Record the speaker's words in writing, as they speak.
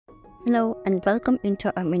Hello and welcome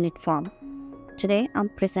into a minute form. Today I'm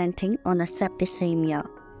presenting on a septicemia.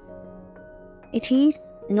 It is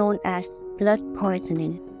known as blood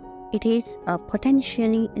poisoning. It is a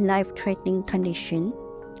potentially life-threatening condition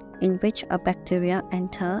in which a bacteria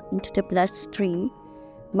enter into the bloodstream,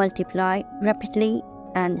 multiply rapidly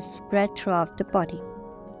and spread throughout the body.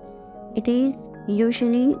 It is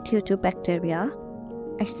usually due to bacteria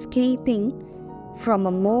escaping from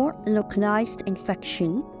a more localized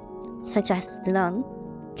infection such as lung,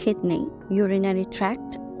 kidney, urinary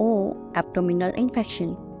tract, or abdominal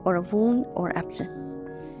infection, or a wound or abscess.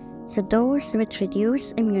 So those with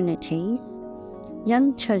reduced immunity,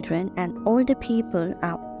 young children and older people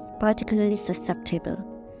are particularly susceptible.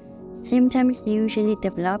 Symptoms usually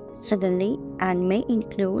develop suddenly and may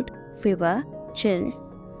include fever, chills,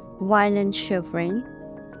 violent shivering,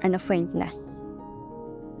 and a faintness.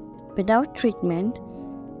 Without treatment,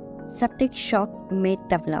 septic shock may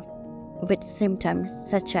develop with symptoms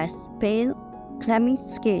such as pale, clammy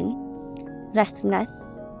skin, restlessness,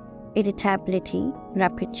 irritability,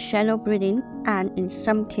 rapid shallow breathing, and in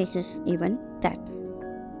some cases even death.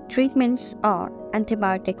 Treatments or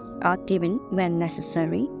antibiotics are given when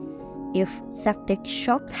necessary. If septic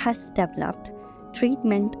shock has developed,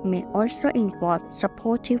 treatment may also involve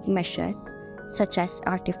supportive measures such as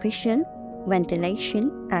artificial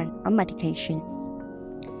ventilation and a medication.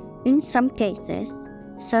 In some cases,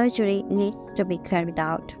 surgery needs to be carried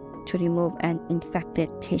out to remove an infected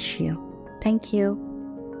tissue. Thank you.